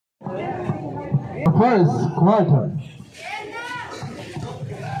The first quarter.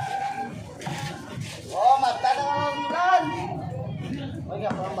 Oh, mata na ang bulan. Oy,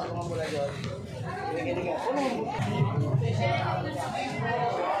 nga pa bago mamula diyon. Sige.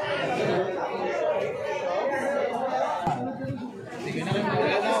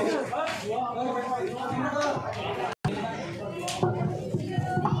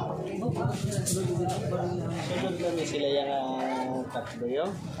 Sunod na sila yung tatlo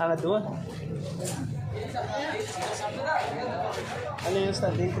yun. Doon. Ano yung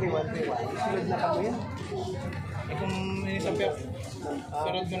standing 3-1-3-1? Sunod na kamo yan. Kung inisapyak,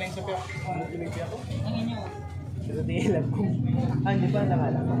 sunod mo na yung sapyak. Pinigpi ako? Ang inyo. Pero di alam ko. Hindi pa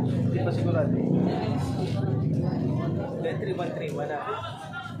nangalan ko. Hindi pa sigurado eh. 3-1-3-1 na.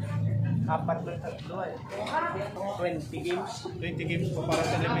 4 ng tatlo eh. 20 games. 20 games pa para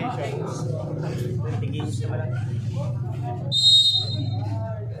sa elimination. 20 games naman lang.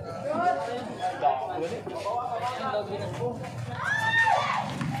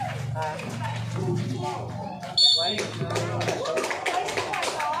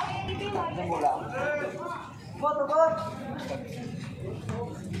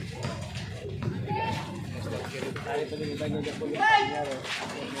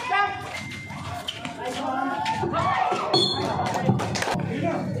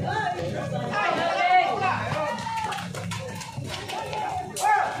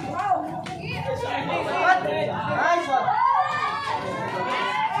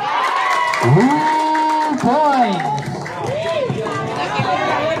 Points.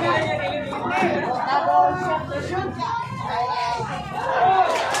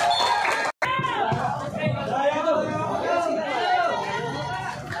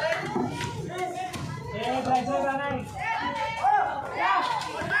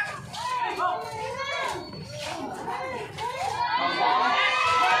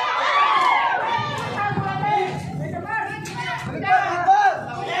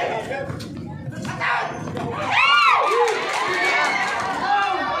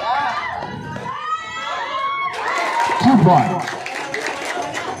 2 points.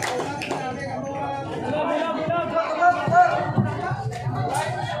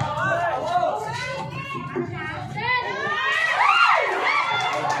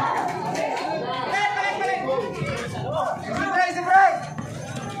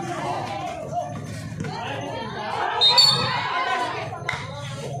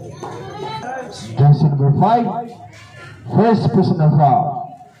 Jersey number 5, first personal foul,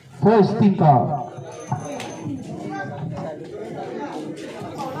 first team foul.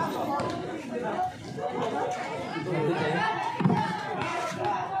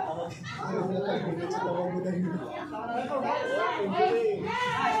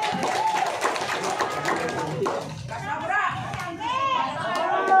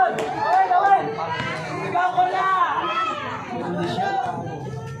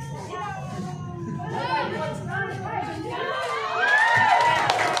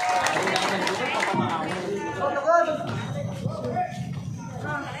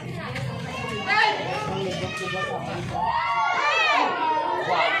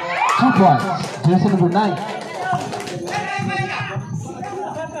 Two points, jersey number 9.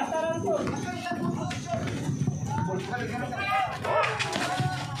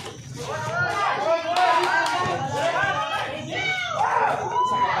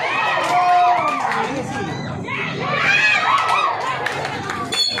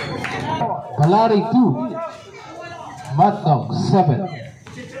 Balaring 2, Matnog 7.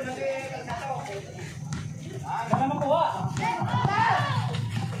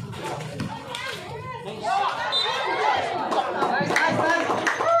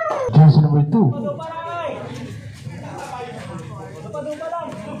 Jersey number 2.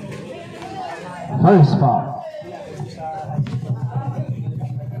 First foul.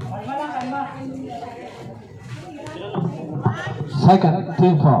 Second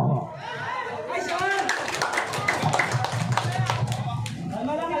team foul.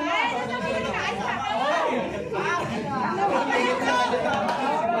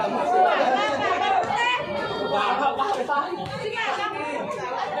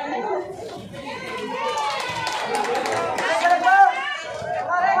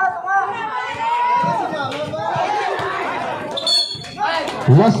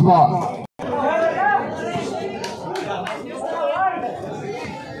 Last ball.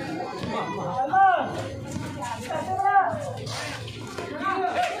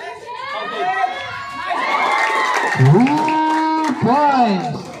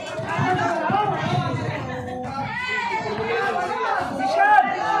 Points.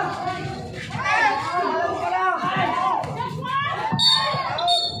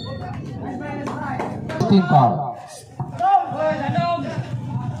 team foul.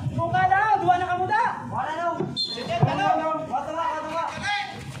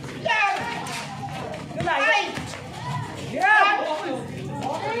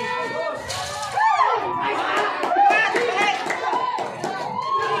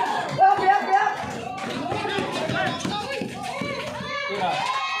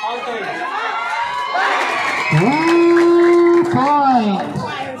 Point.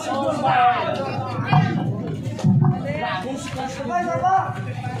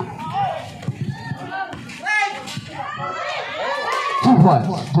 2 points.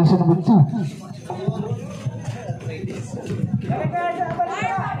 Jersey number 2.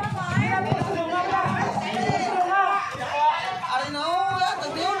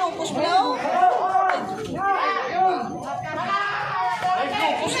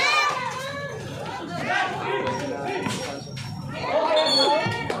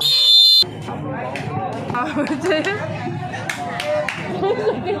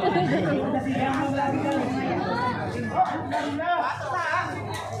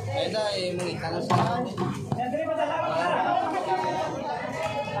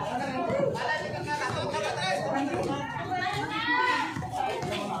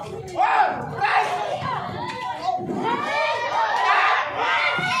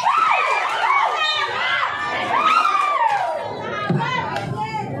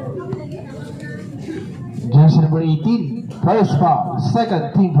 Jersey number 18, first foul,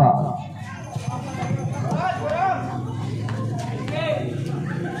 second team foul.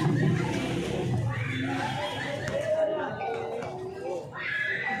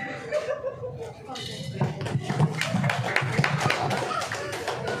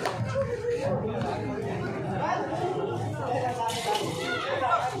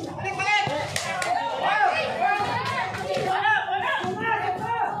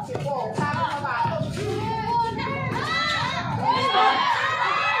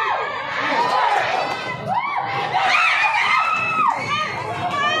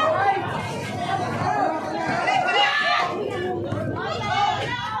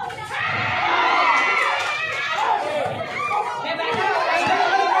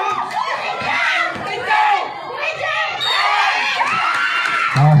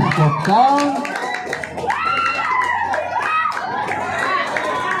 Down.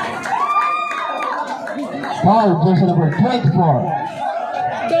 Foul, jersey number 24.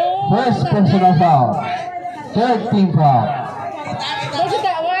 First personal foul. Third team foul.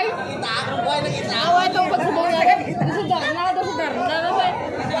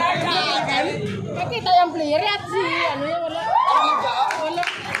 Kita yang pelihat sih, anunya wala.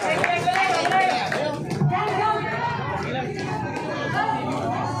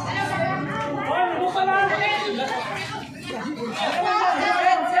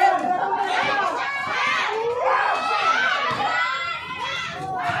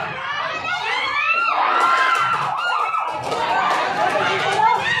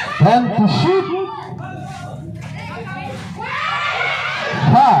 Time to shoot.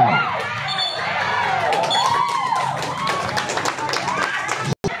 5.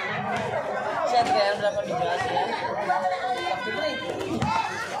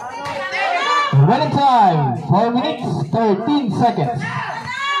 Running time, 4 minutes, 13 seconds.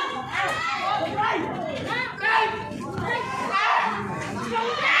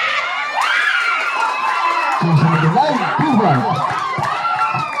 Choosing the line, 2 points.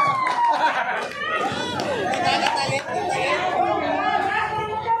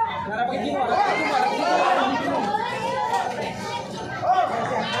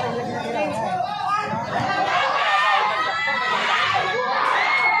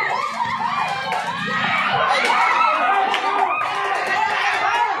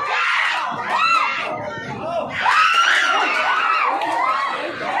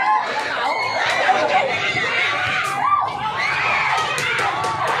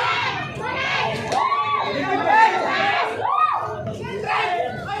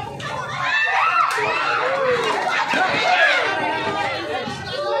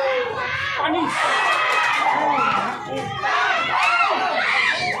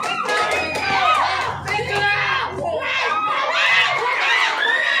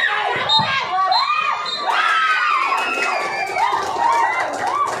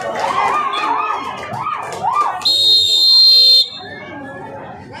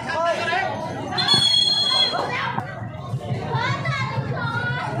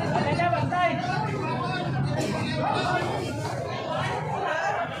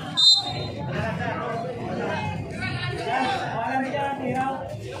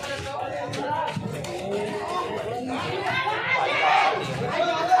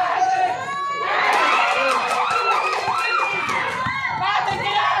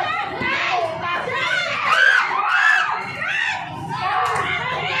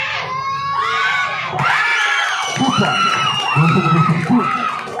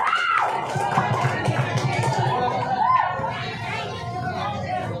 22.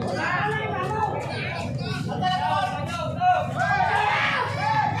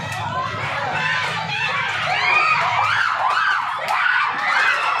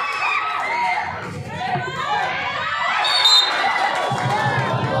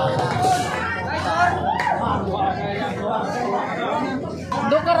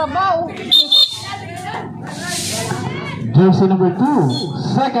 Do Carabao. Jersey number 2,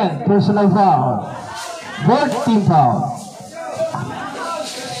 second personal foul. Fourth team foul.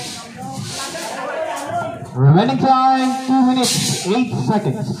 Remaining time 2 minutes 8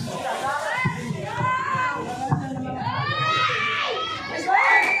 seconds.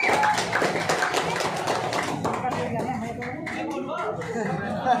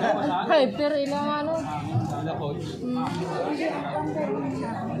 Hyper ilang ano. Sila coach.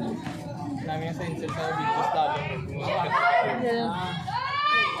 Dami nga sa insert sa videos dalo.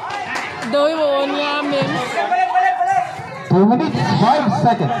 Dawi mo niya amin. 2 minutes 5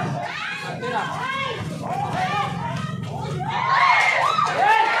 seconds.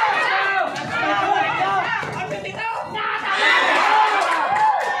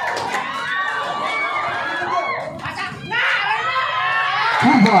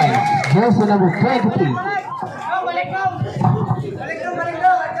 Two points. Jersey number 23.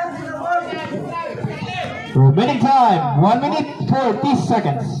 Remaining time 1 minute 40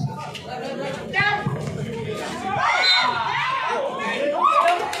 seconds.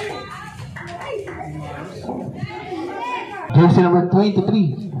 Jersey number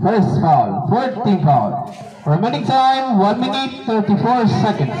 23, first foul, fourth team foul. Remaining time 1 minute 34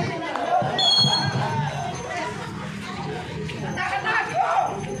 seconds.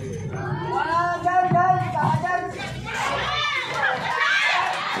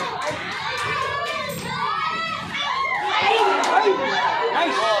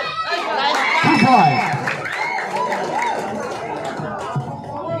 Two points.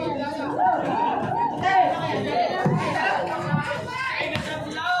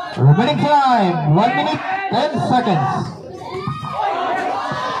 Remaining time 1 minute 10 seconds.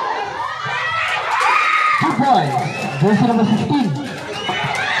 2 points. Jersey number 16.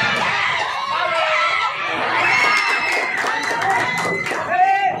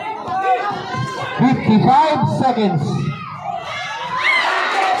 Seconds.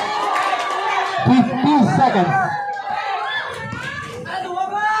 50 seconds.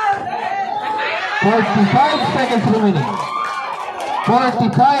 45 seconds remaining.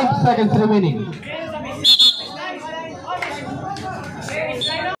 45 seconds remaining.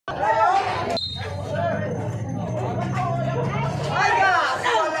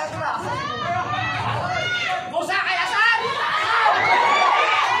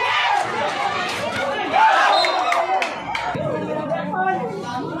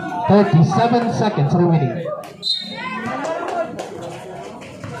 .37 seconds remaining.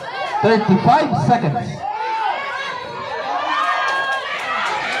 35 seconds.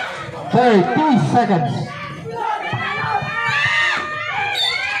 30 seconds.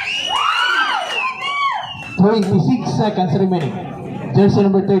 26 seconds remaining. Jersey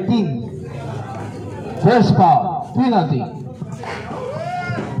number 13. First foul, penalty.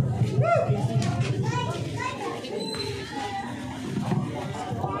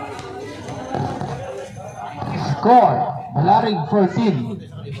 Score, Balaring 14.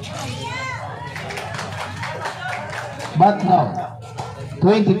 Matnog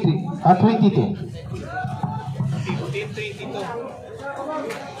 22.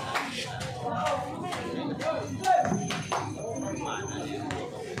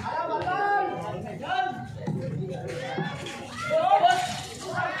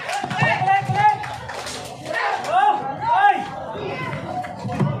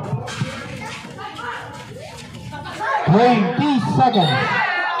 20 seconds.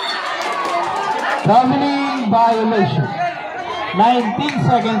 Traveling violation. 19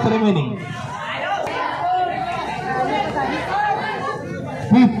 seconds remaining.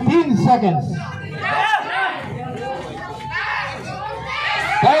 15 seconds.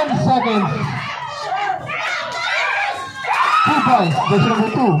 10 seconds. 2 points. That's number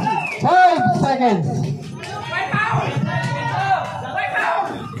 2. 5 seconds.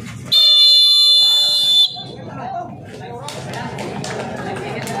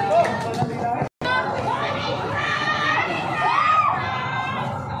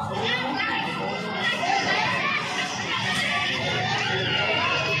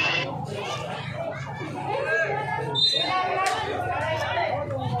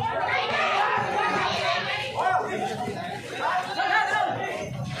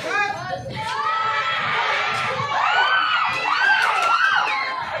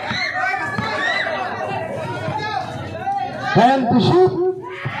 10 to shoot.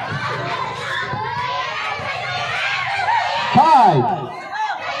 5.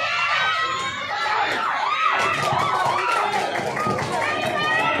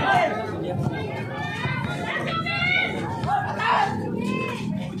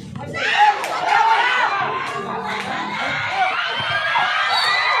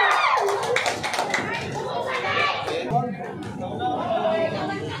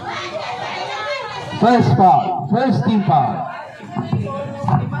 First foul, first team foul.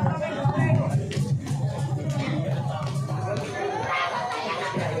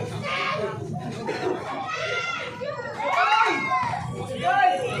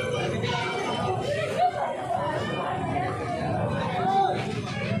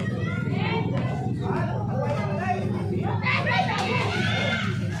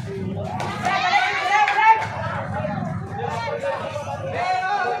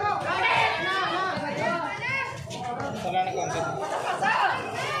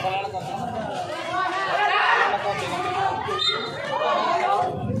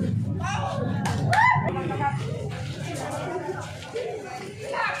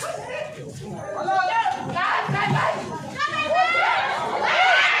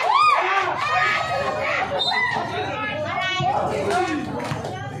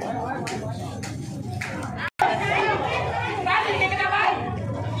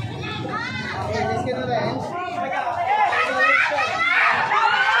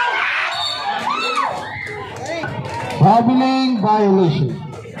 Balaring violation.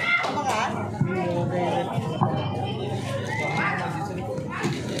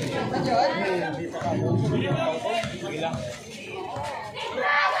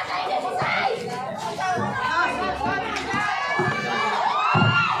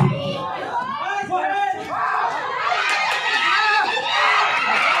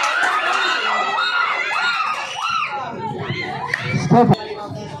 Stop.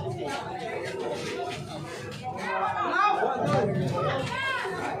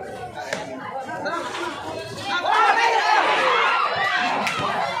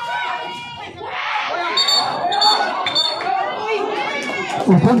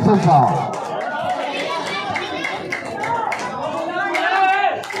 Offensive foul.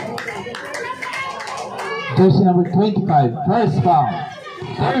 Jersey number 25, first foul,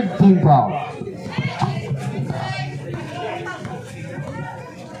 third team foul.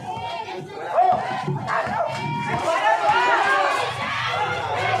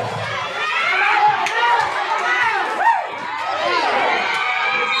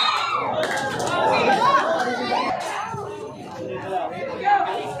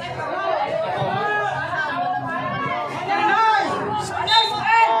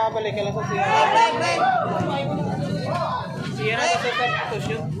 Balik ka lang sa siya. Siya na sa top to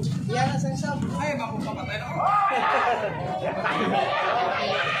shoot. Siya na sa shop. Ay, mapapatay na ako.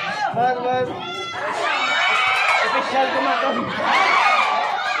 Man. Official kumaton.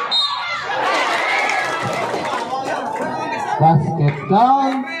 Basket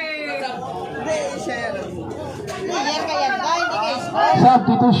down.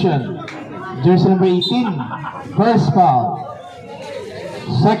 Substitution. Jersey number 18, first foul,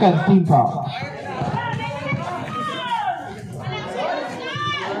 second team foul.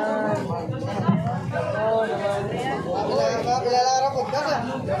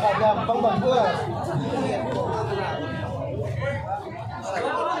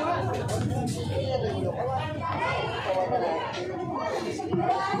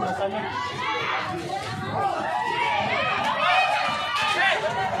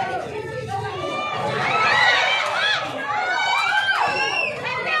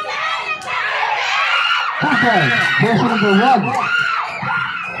 Okay, jersey number 1.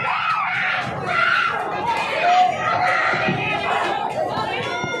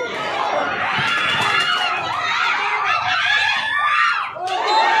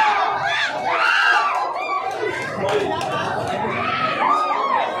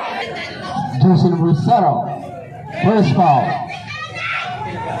 Jersey number 0, first foul.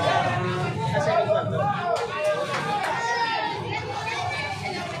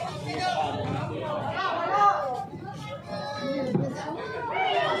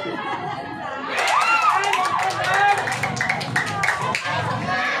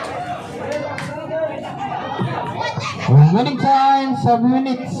 Remaining time 7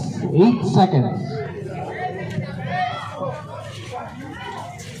 minutes 8 seconds.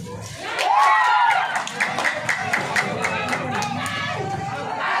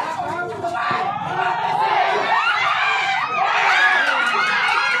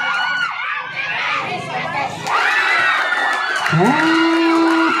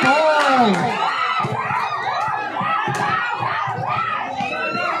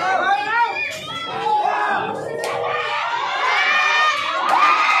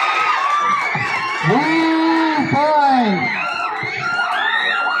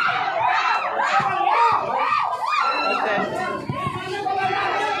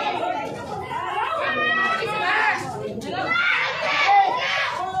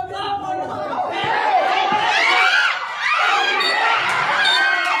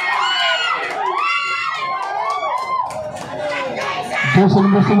 Jersey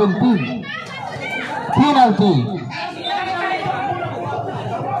number 17. Penalty.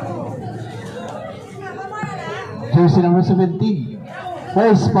 Jersey number 17.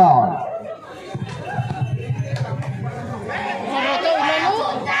 First foul.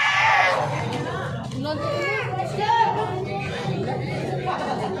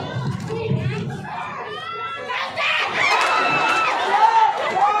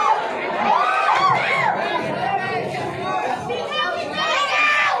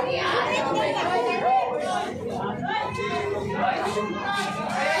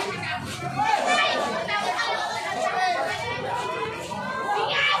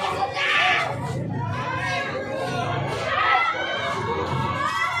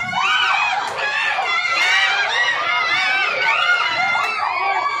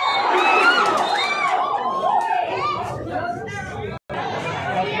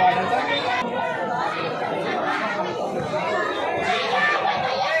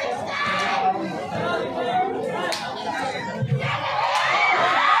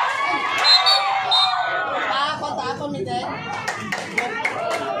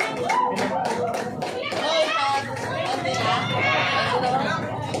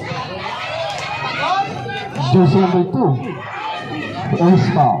 Jersey number 2. First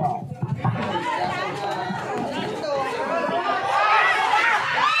foul.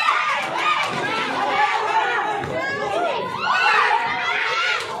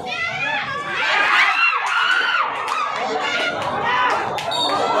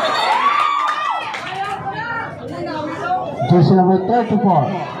 Jersey number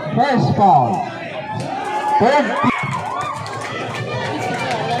 34. First foul. Third.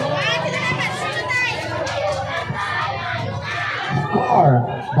 Score.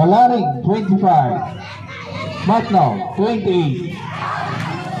 Balaring 25. Matnog 28.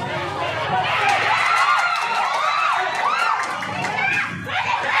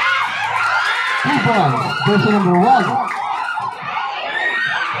 Two points. Jersey number 1.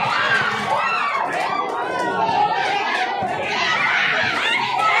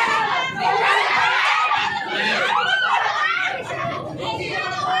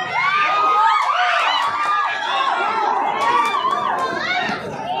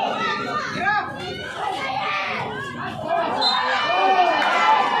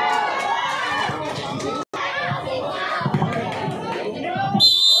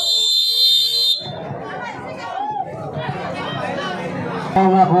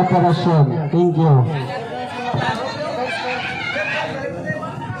 Mga kooperasyon. Thank you.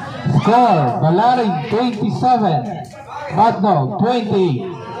 Score. Balaring 27. Matnog 28.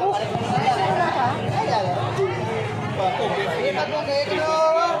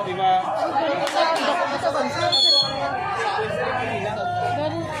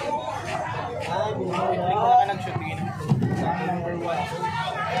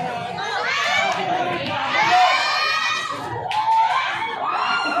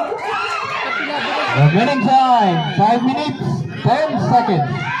 Remaining time, 5 minutes, 10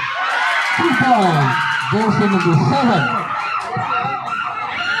 seconds. 2 points, Jersey number 7.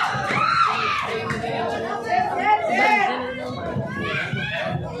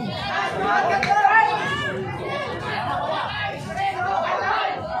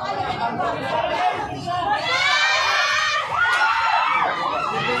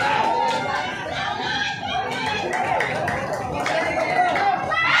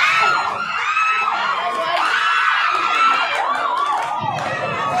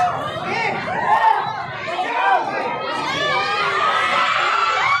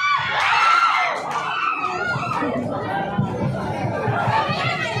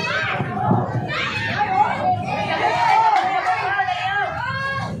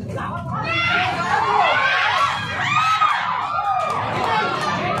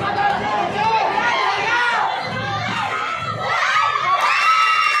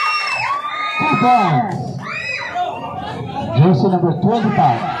 Points. Jersey number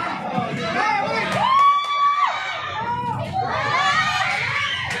 25.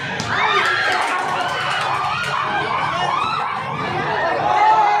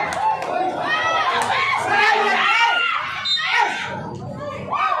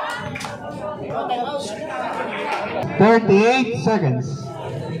 "38 seconds.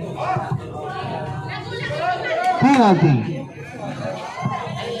 Penalty.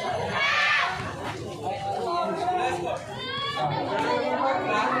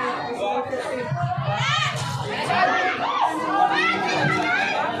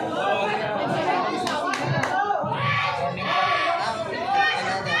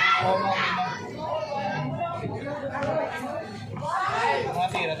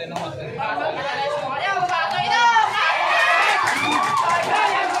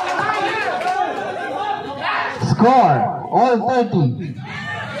 Score, all 30.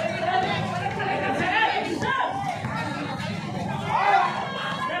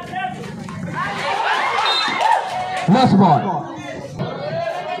 Last ball.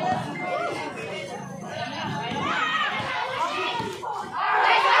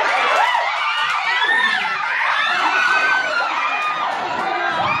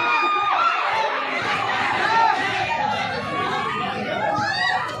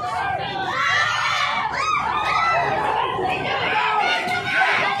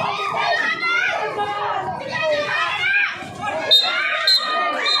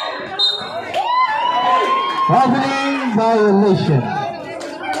 Traveling violation.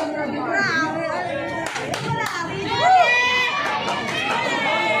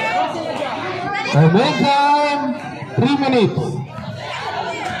 Remaining time 3 minutes.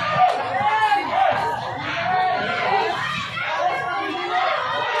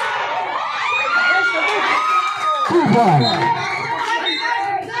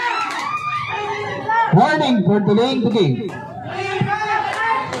 Warning for delaying the game.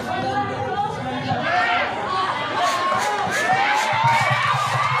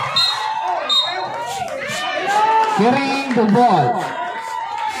 Carrying the ball.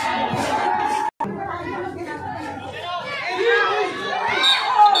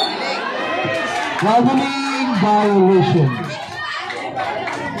 Traveling violation.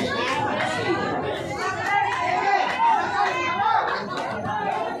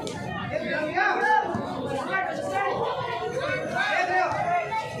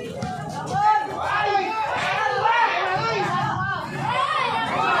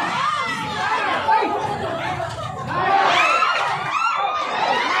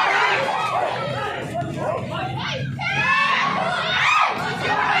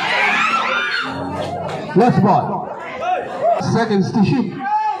 Last ball. Seconds to shoot.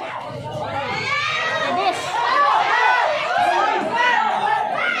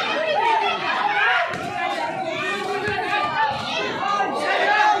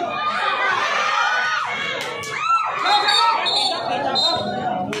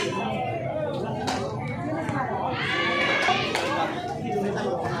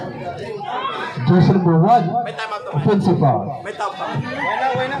 Jersey number 1, offensive foul. May tap pa.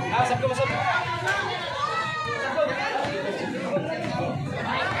 Wala. Sabi ko masok.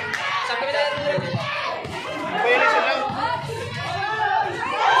 Sabi ko na. Violation lang.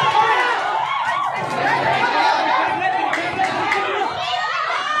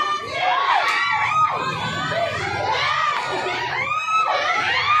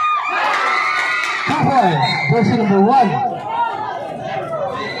 Jersey number 1.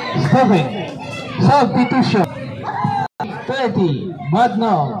 Stopping. Substitution. 30.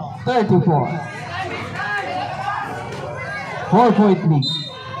 Matnog. 34. 4-point lead.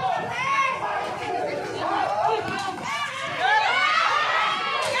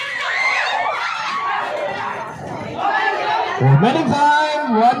 Remaining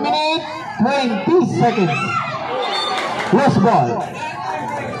time 1 minute 20 seconds. Last ball.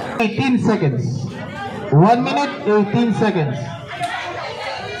 18 seconds. 1 minute 18 seconds.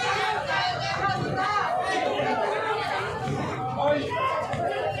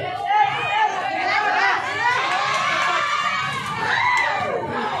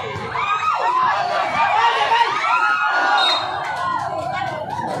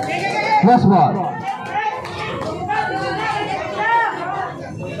 Last ball.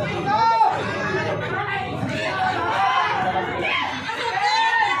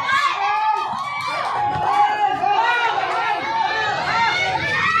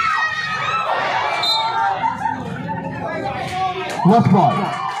 Last ball.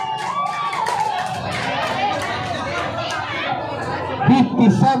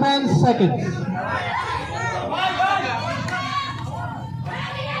 57 seconds.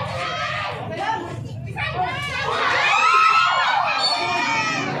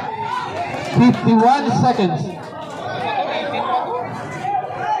 Fifty-one seconds.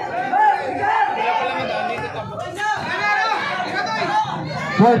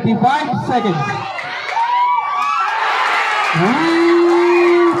 45 seconds. 3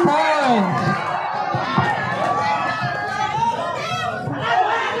 points.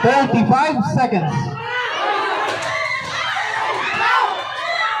 35 seconds.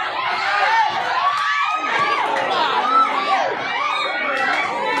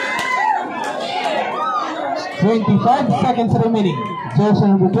 $25 seconds remaining. Jersey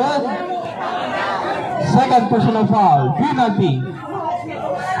number 12. Second personal foul. Penalty.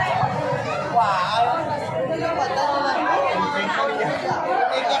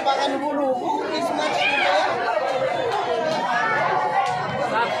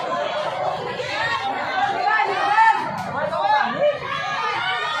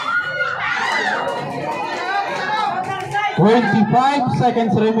 25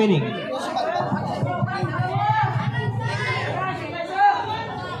 seconds remaining.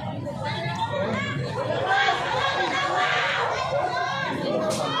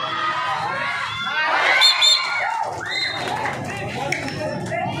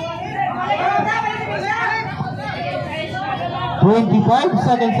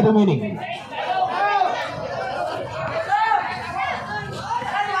 Seconds remaining.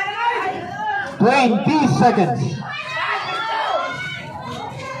 20 seconds.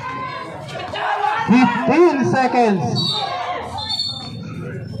 15 seconds.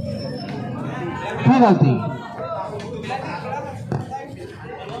 Penalty.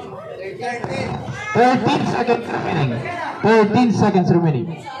 13 seconds remaining. 13 seconds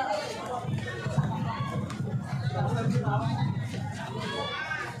remaining.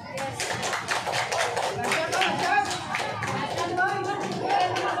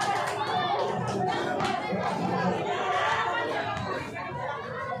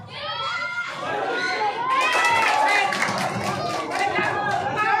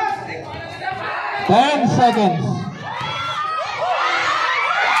 Seconds.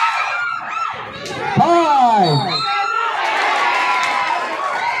 5.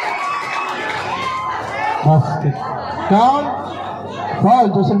 Basket. Count. Foul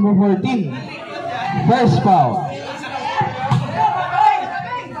to number 14. First foul.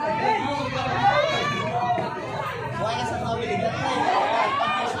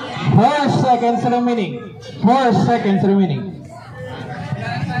 4 seconds remaining. 4 seconds remaining.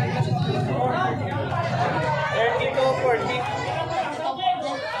 32-14.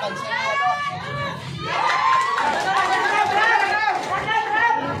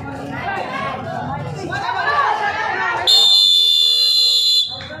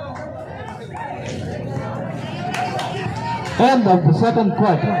 End of the second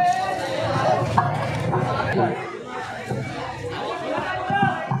quarter.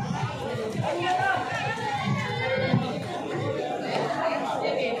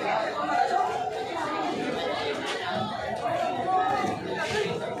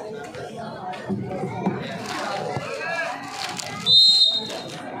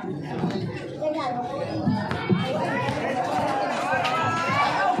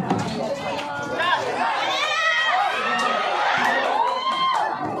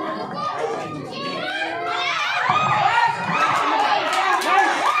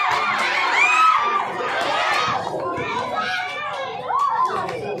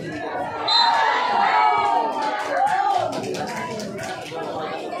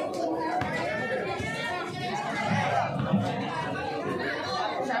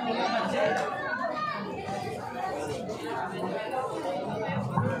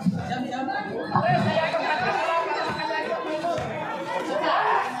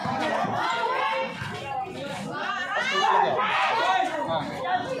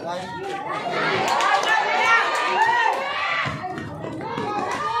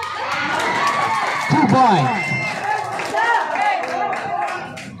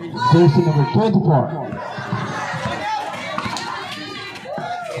 Jersey number 24.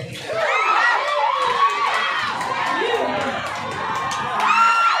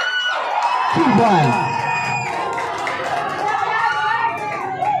 2 points.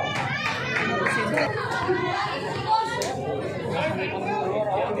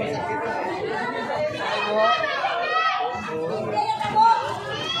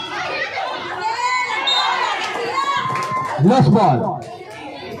 Last ball.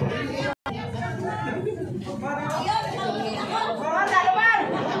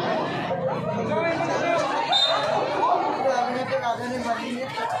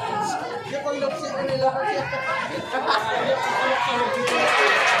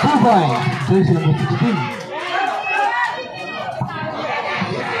 Jersey number 16.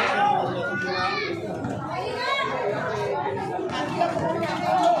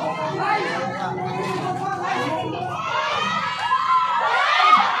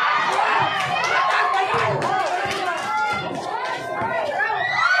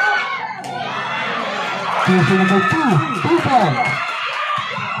 Jersey number 2 points.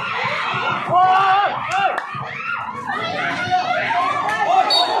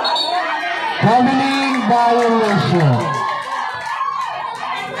 Traveling violation.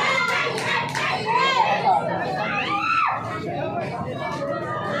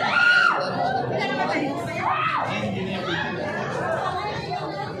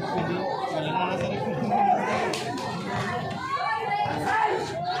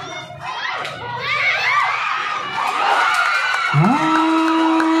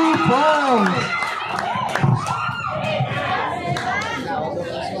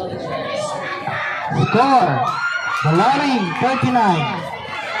 Score Balaring 39.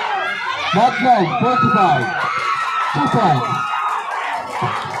 Matnog 45. 2 points.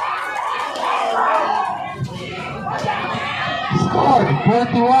 Score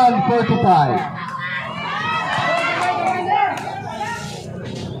 41-45.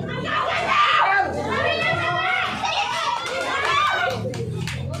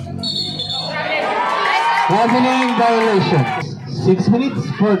 Traveling violations. 6 minutes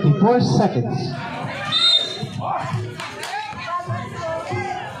 44 seconds.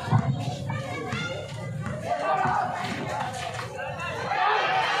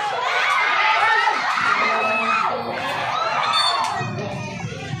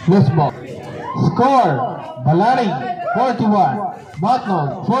 Loose ball. Score Balaring 41.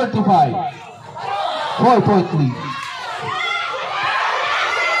 Matnog 45. 4-point lead.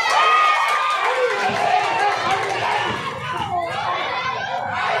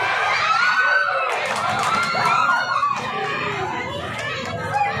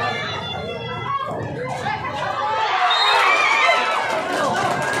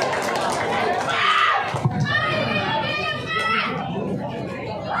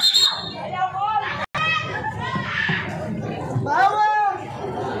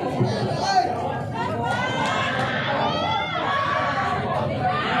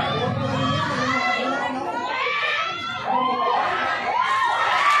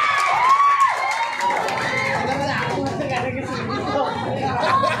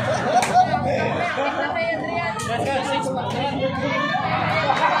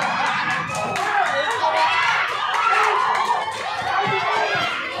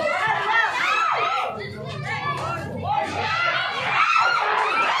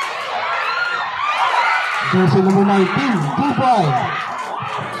 Jersey number 19, 2 points.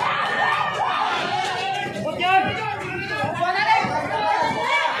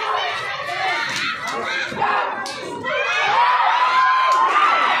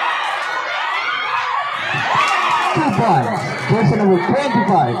 Jersey number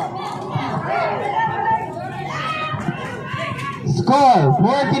 25. Score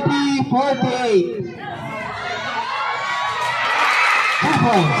 43-48. 2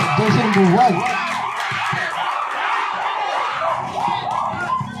 points. Jersey number 1.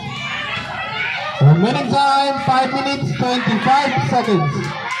 Remaining time 5 minutes 25 seconds.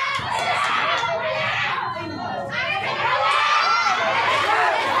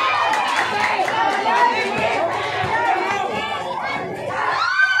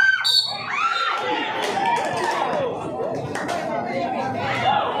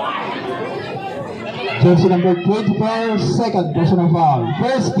 Jersey number 24, second personal foul.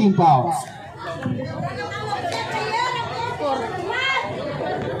 First team foul.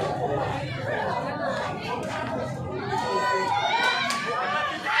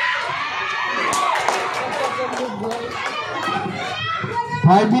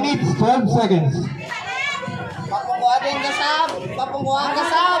 Five minutes, 12 seconds. Papungguan din kasab. Papungguan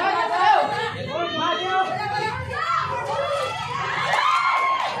kasab.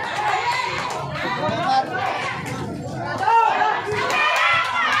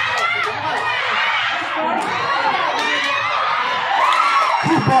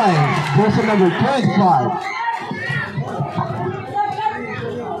 2 points. Jersey number 25.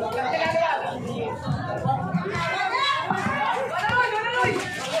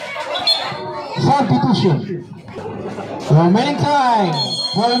 Substitution. Remaining time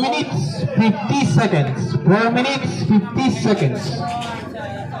 4 minutes 50 seconds. 4 minutes 50 seconds.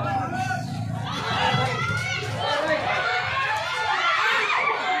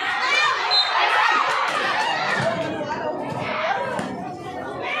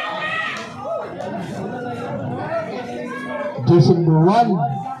 Jersey number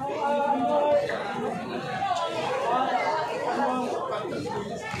 1.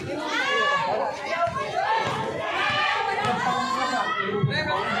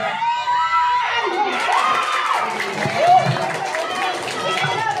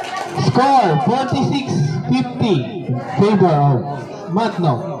 Score 46-50 in favor of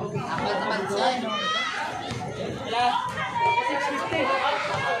Matnog.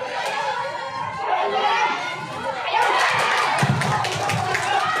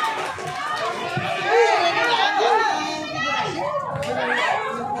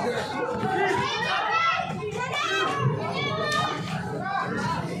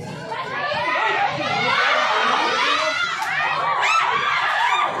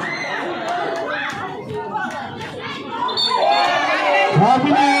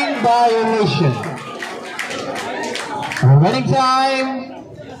 Traveling violation. Remaining time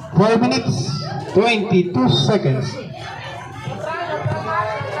 4 minutes 22 seconds.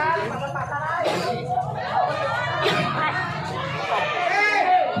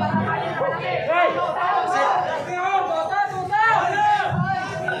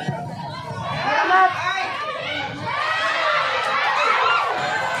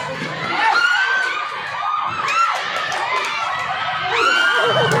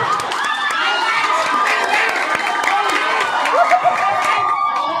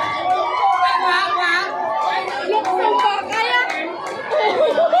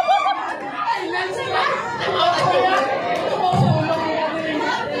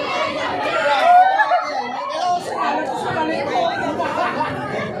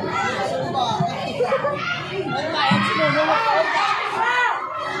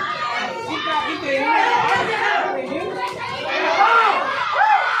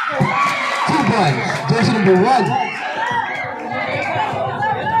 Jersey number 1.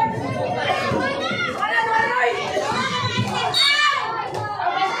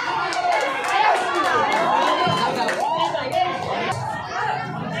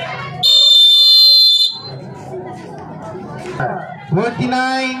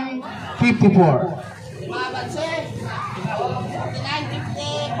 $49.54.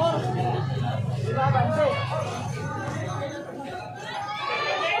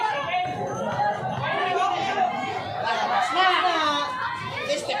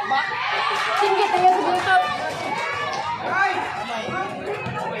 Sige, tayo sa butop.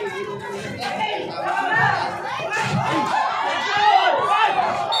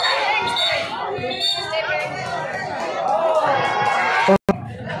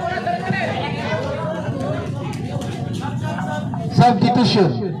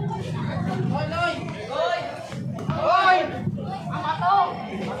 Substitution.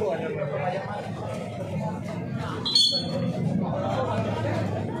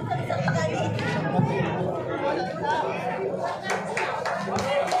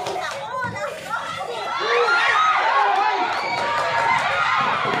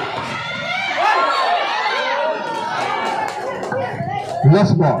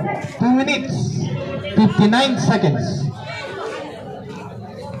 Last ball. 2 minutes, 59 seconds.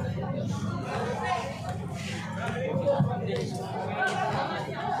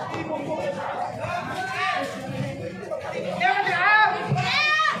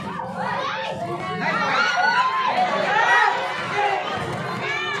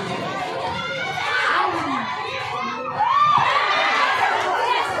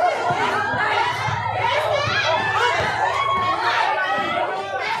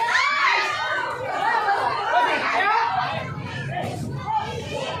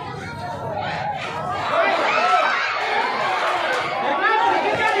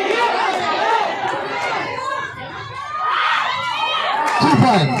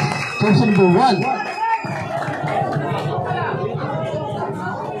 Person number 1.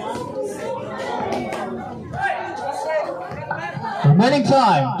 Remaining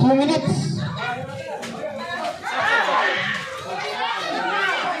time 2 minutes.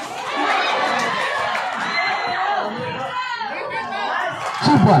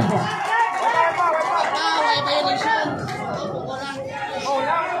 Two points.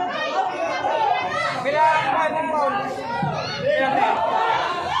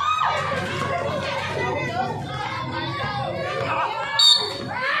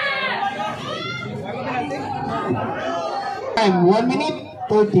 Time 1 minute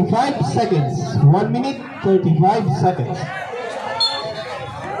 35 seconds. 1 minute 35 seconds.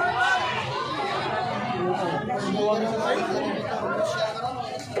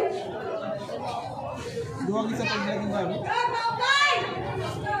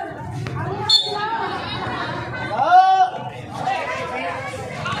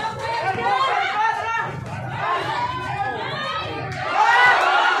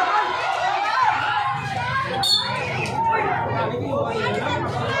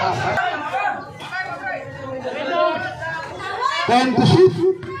 Time to shoot.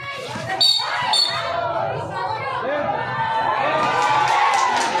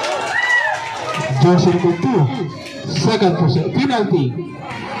 Jersey number 2. Second person penalty.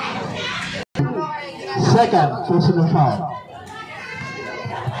 Second personal foul.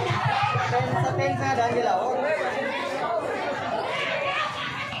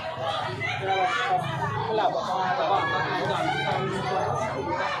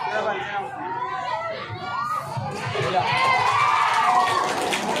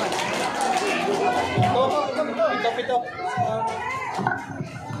 Ito.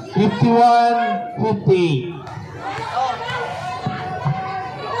 51-58.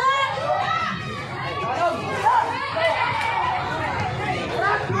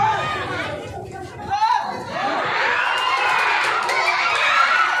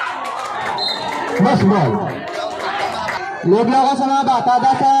 Last ball. Luglo ko sa mga bata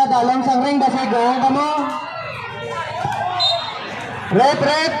da sa dalong sang ring kasi gawin ka mo. Rep.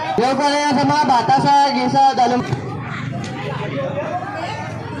 Yung ko na yan sa mga bata sa gisa dalong.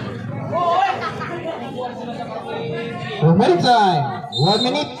 Remaining time 1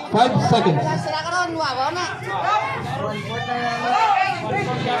 minute 5 seconds. Sila ka ron, wawa na.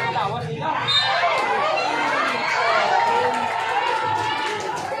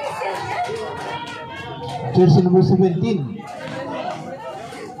 Jersey number 17.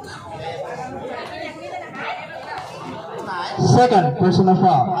 Second personal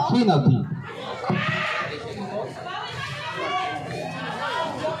foul, penalty.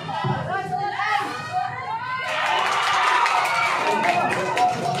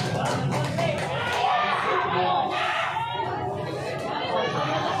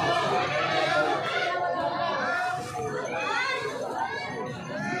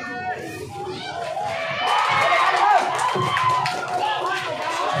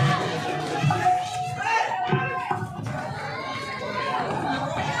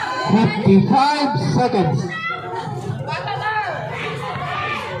 Five seconds.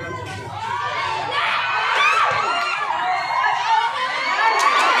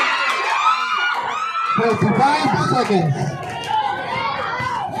 45 seconds.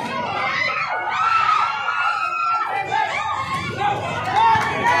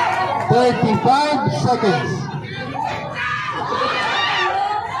 35 seconds.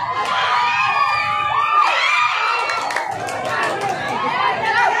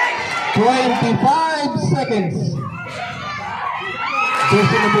 25 seconds.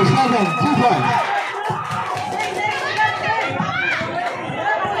 Jersey number 7, 2 points.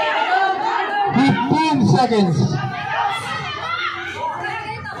 15 seconds.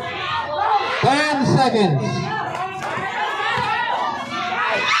 10 seconds.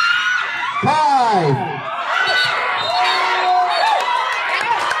 5.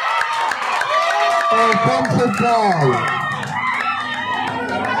 Offensive foul.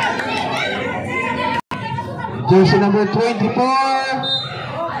 Jersey number 24,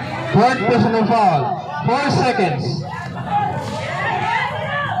 third personal foul, 4 seconds.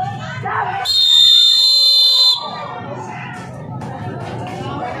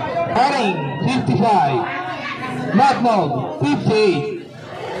 Balaring 55, Matnog 58,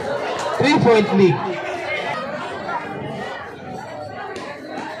 3-point lead.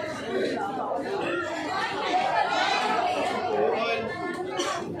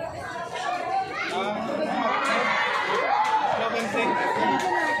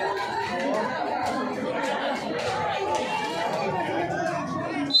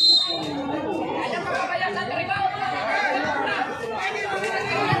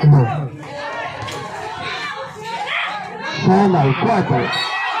 Final quarter.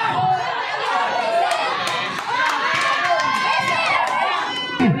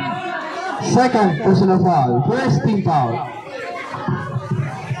 Second personal foul, first team foul.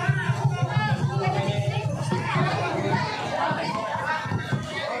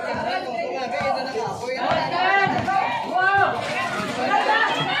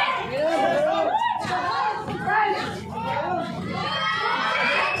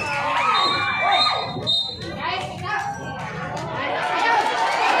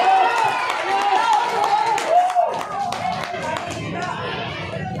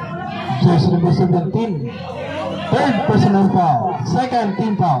 Jersey number 17, third personal foul, second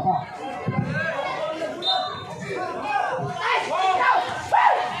team foul.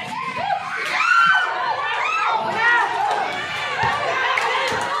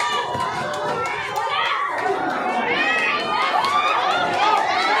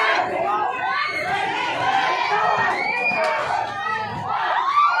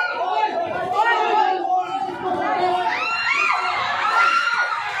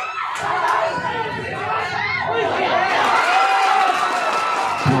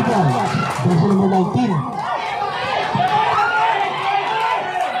 Laban.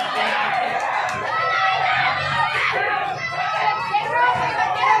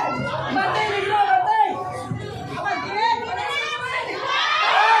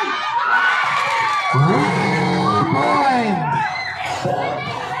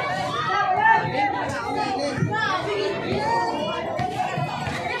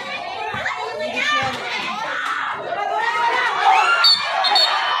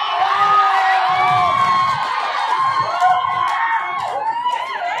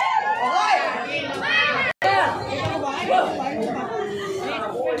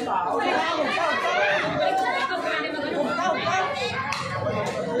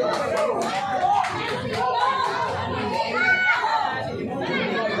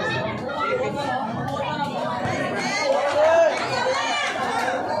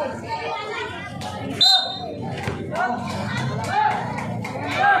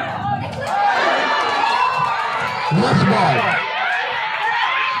 ball.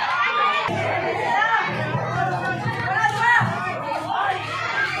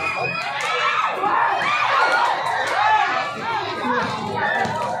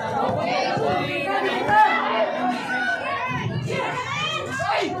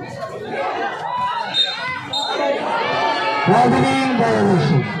 Balaring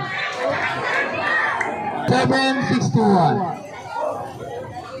violation. 761.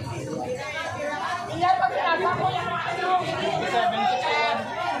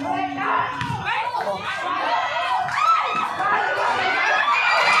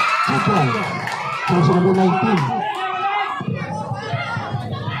 Person number 19.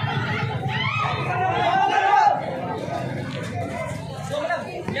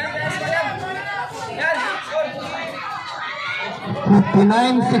 Yan,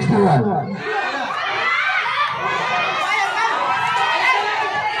 59-61.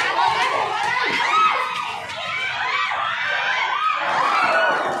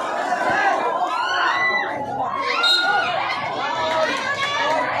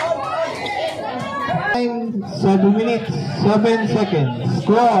 Time 7 minutes 7 seconds.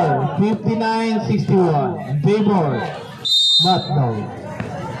 Score 59-61. In favor Matnog.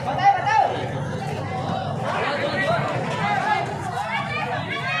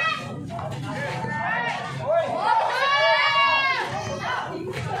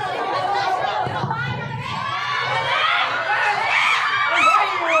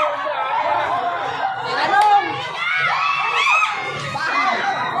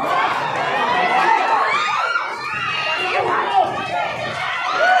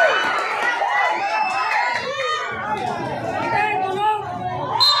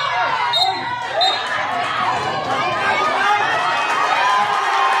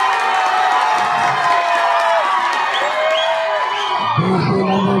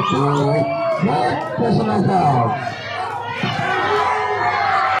 Personal foul.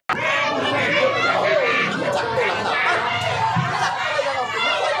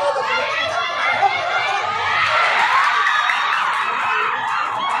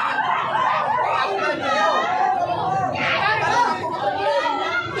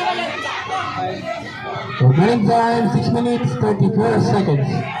 Remaining time 6 minutes 34 seconds.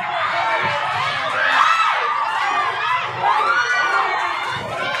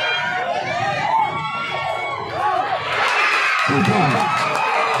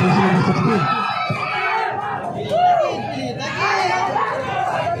 Person number 16.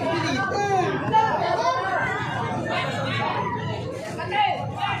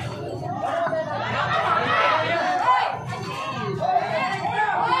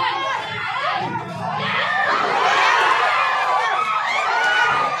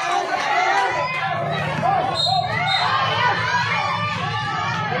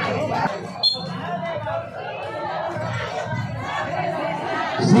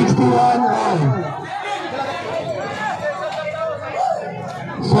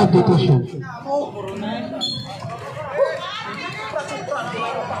 Substitution.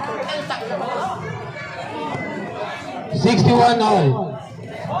 61 all.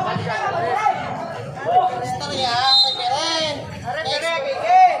 Istorya, referen.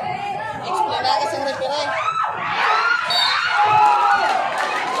 Eksplanasi sang referen.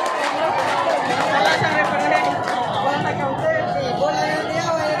 wala siyang referee. Wala na counter. Bola na niya,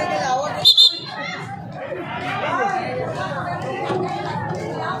 wala na kilawag.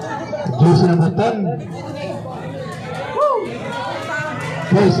 Jersey number 10.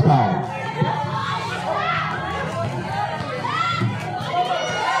 First foul.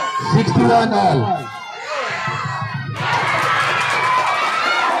 61 all.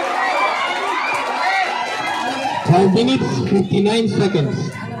 Five minutes 59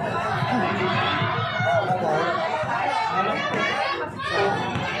 seconds.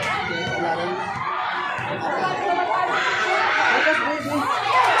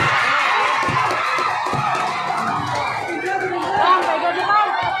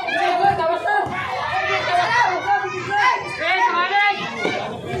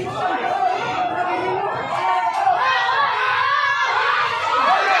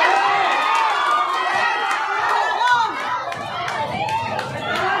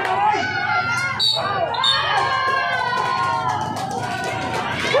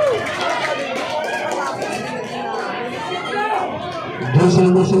 Jersey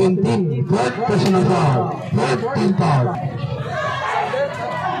number 17, third personal foul, third team foul.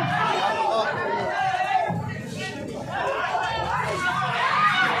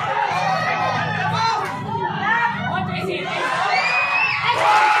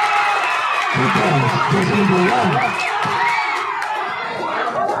 Jersey number 1.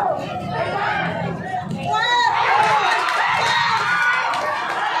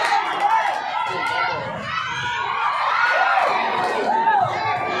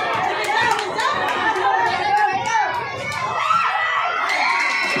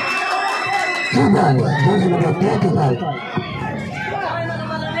 jersey number 25.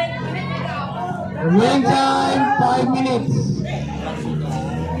 Remaining time 5 minutes.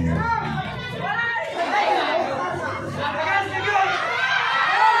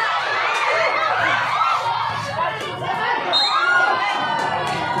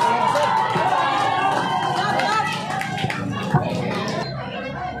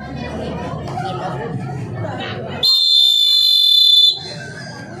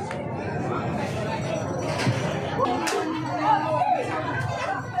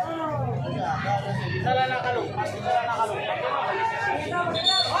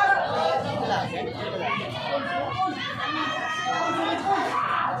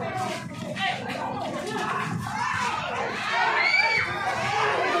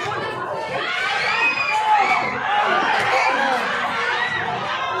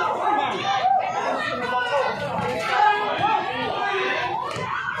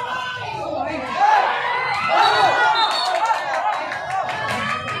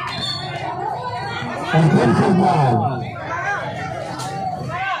 Offensive foul.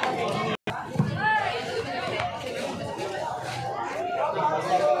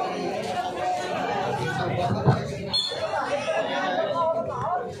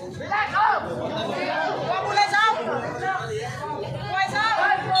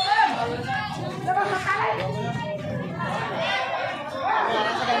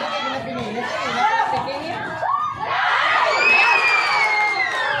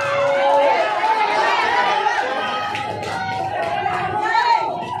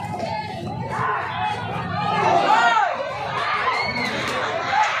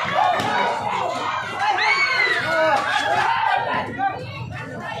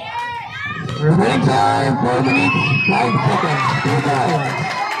 Remaining time 4 minutes 5 seconds. Two times.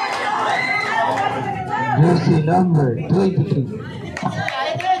 Jersey number 23.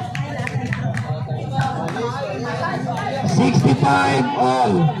 65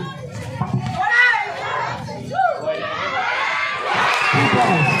 all. Two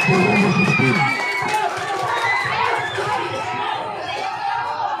times to number 16.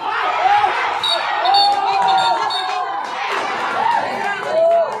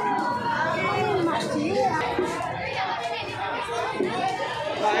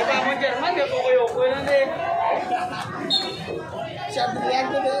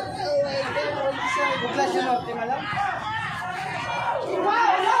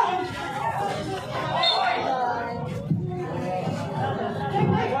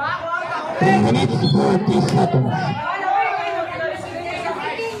 Minutes 40 seconds.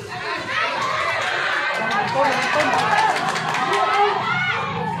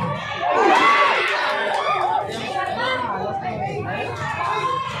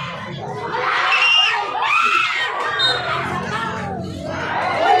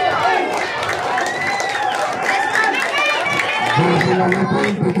 Jersey number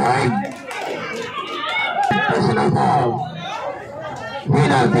 25. Personal foul.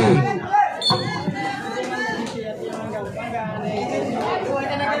 Penalty.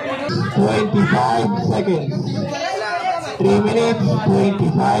 25 seconds. 3 minutes,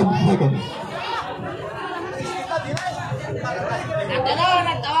 25 seconds.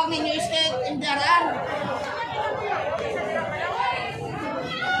 Nagtawag ninyo state imbiyaran.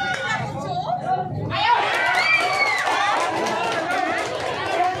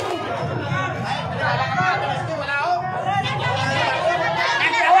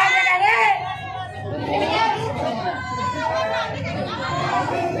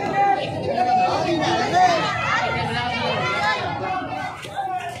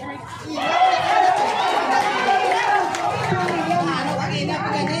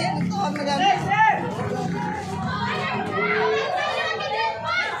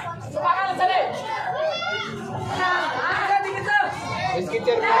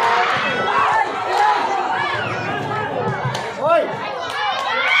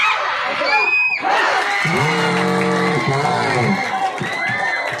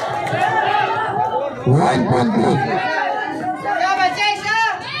 One point lead.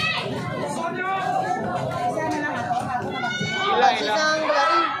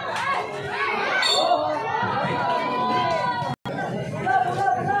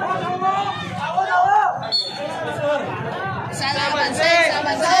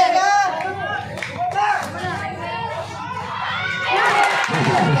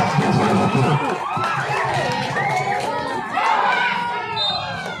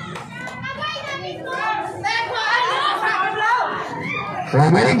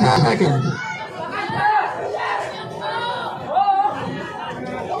 Remaining 2 seconds.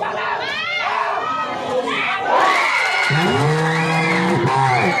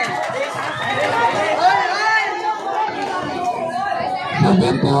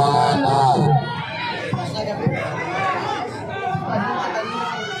 21 all.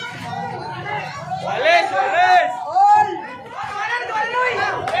 Walis! Walis!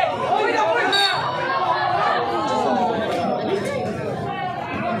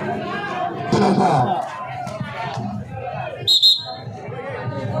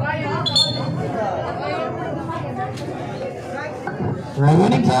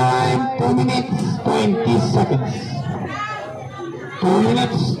 Remaining time 2 minutes 20 seconds. 2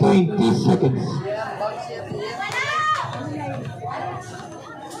 minutes 20 seconds.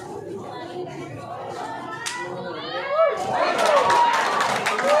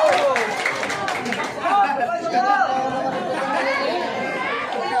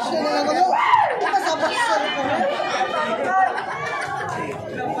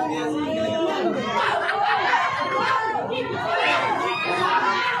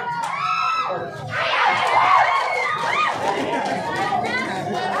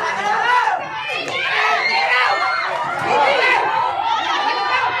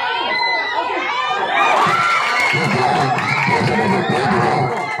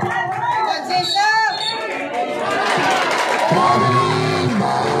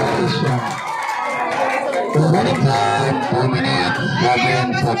 Remaining time 2 minutes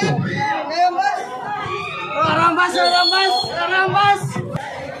 7 seconds. Rambas, rambas, rambas.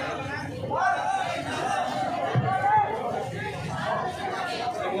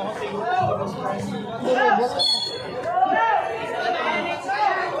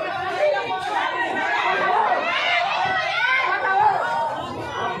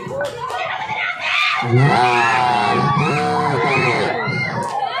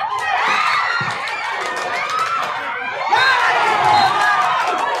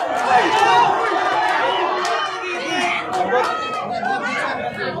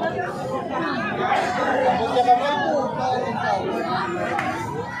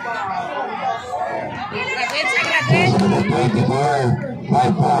 Number 24,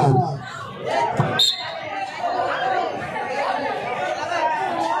 5 pounds.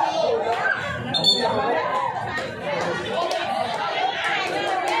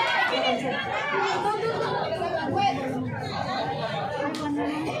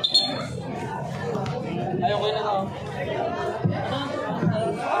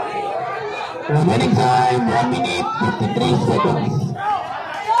 Remaining time 1 minute 53 seconds.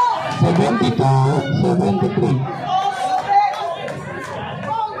 72-73.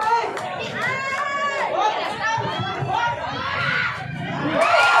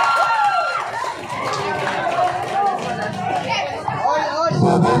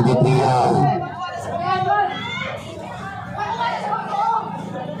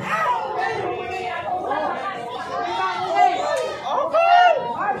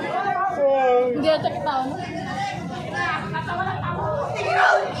 Hindi na sakit tao mo.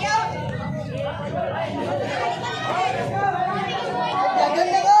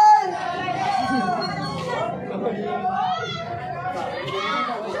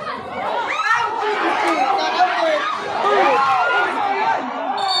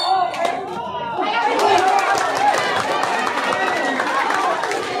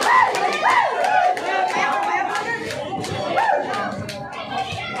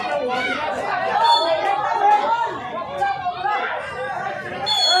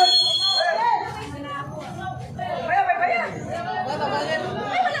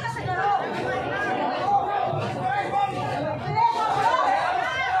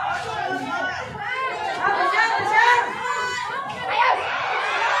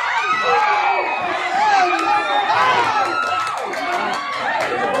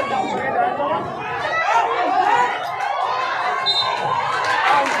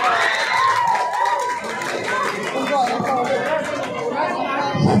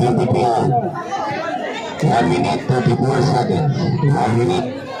 One minute 34 seconds. 1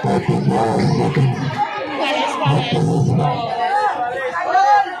 minute 34 seconds.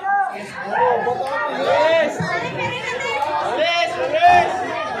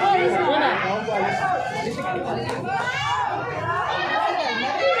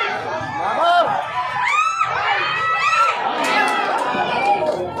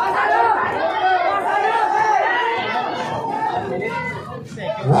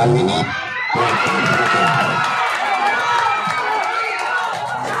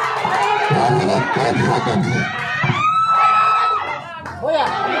 One minute 10 seconds.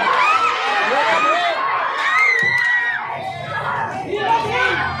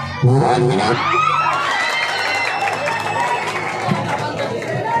 One minute.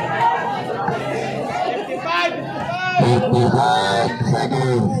 55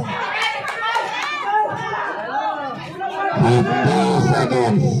 seconds. 50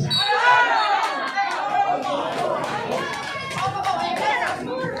 seconds.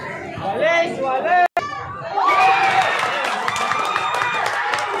 Walis, walis!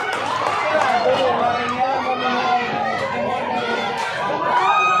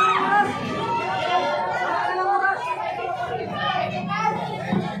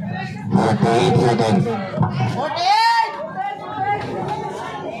 48 seconds.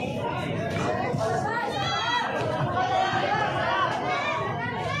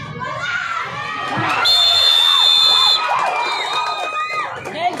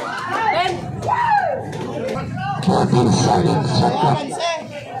 14 seconds. Shot clock.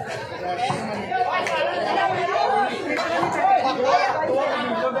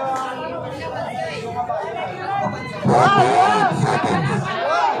 48 seconds.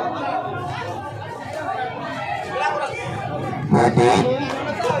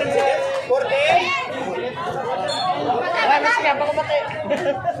 48. Ay, mas kaya pa ko pati.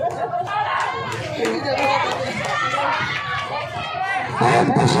 And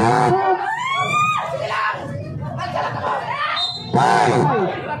the shot. 5. 4.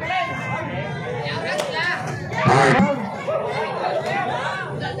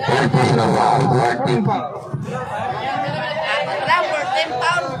 Third personal foul. 14. 14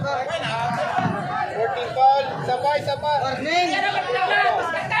 foul. Sabay.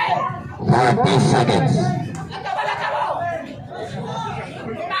 40 seconds.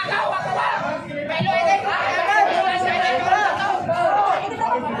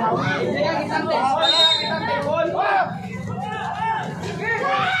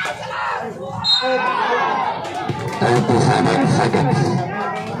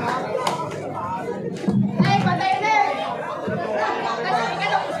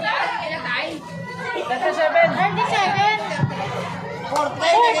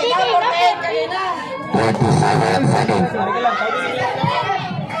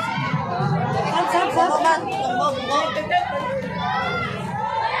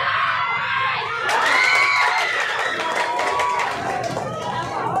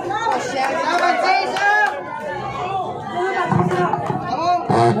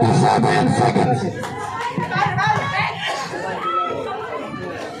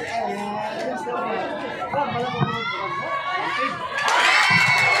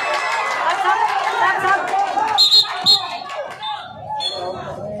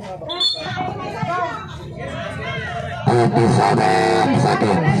 37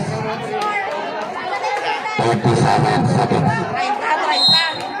 seconds. 37 seconds.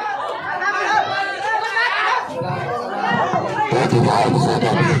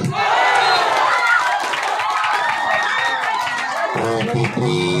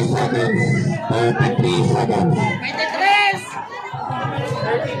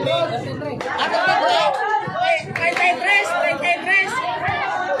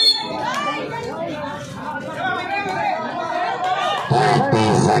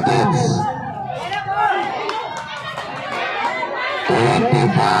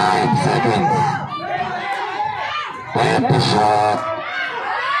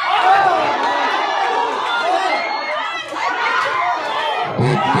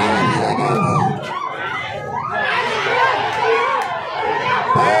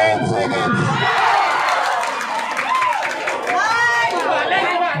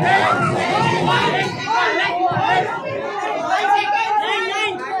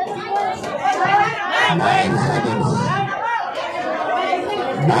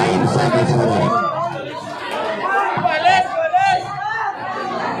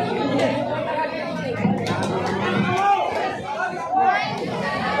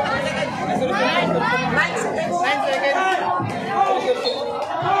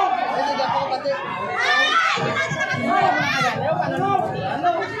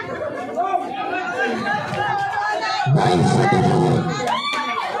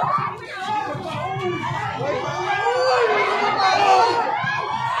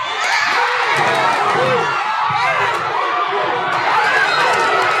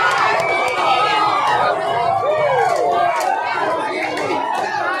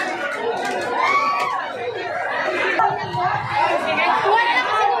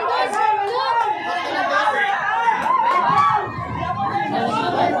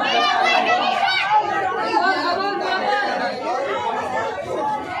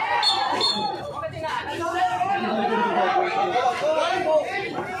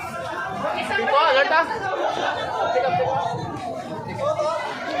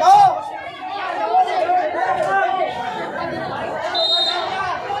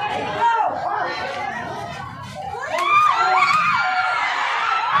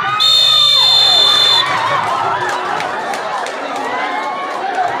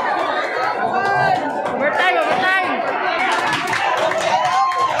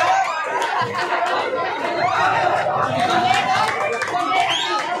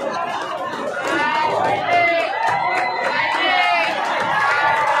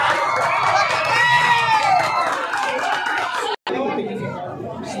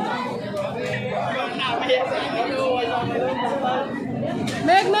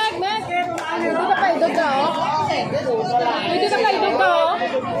 Meg! Pwede ka paidog ka, oh. Pwede ka paidog ka, oh.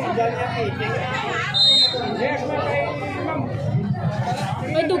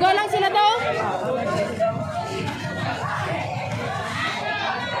 May duga lang sila daw.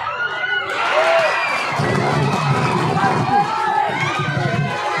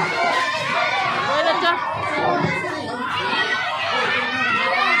 Wala siya.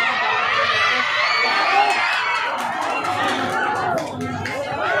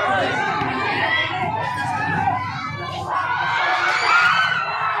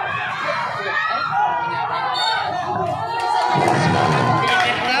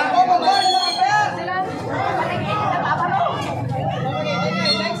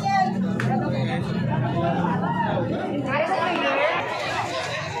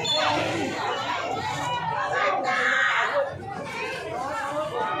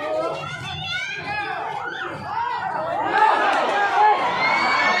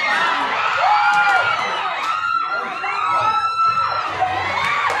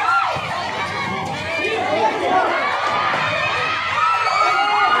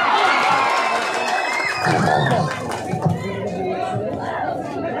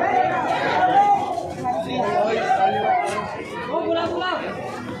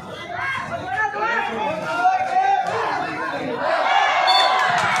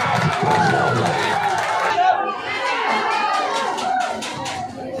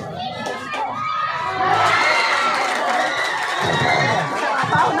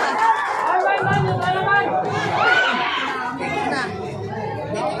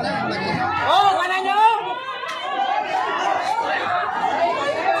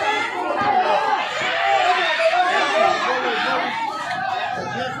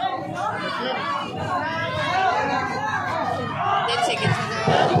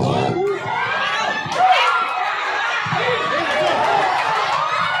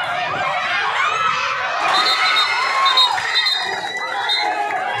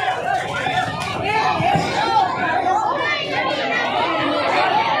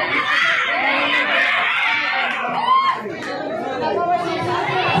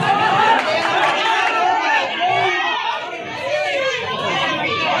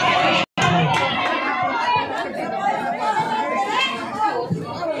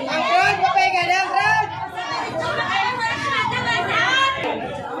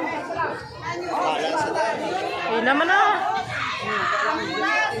 Naman na.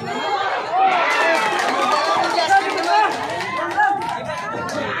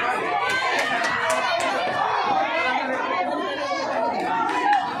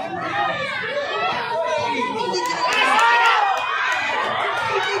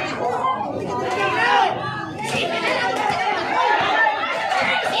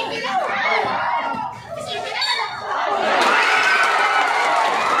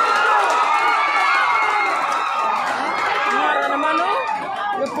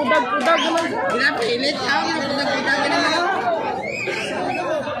 Pudag naman. Pinapilit ang pudag naman.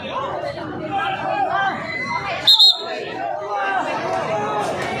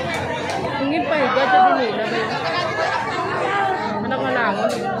 Ingin pa higa sa dinila. Anak na lang.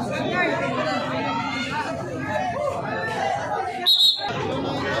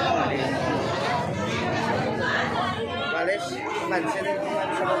 Balis, pansin.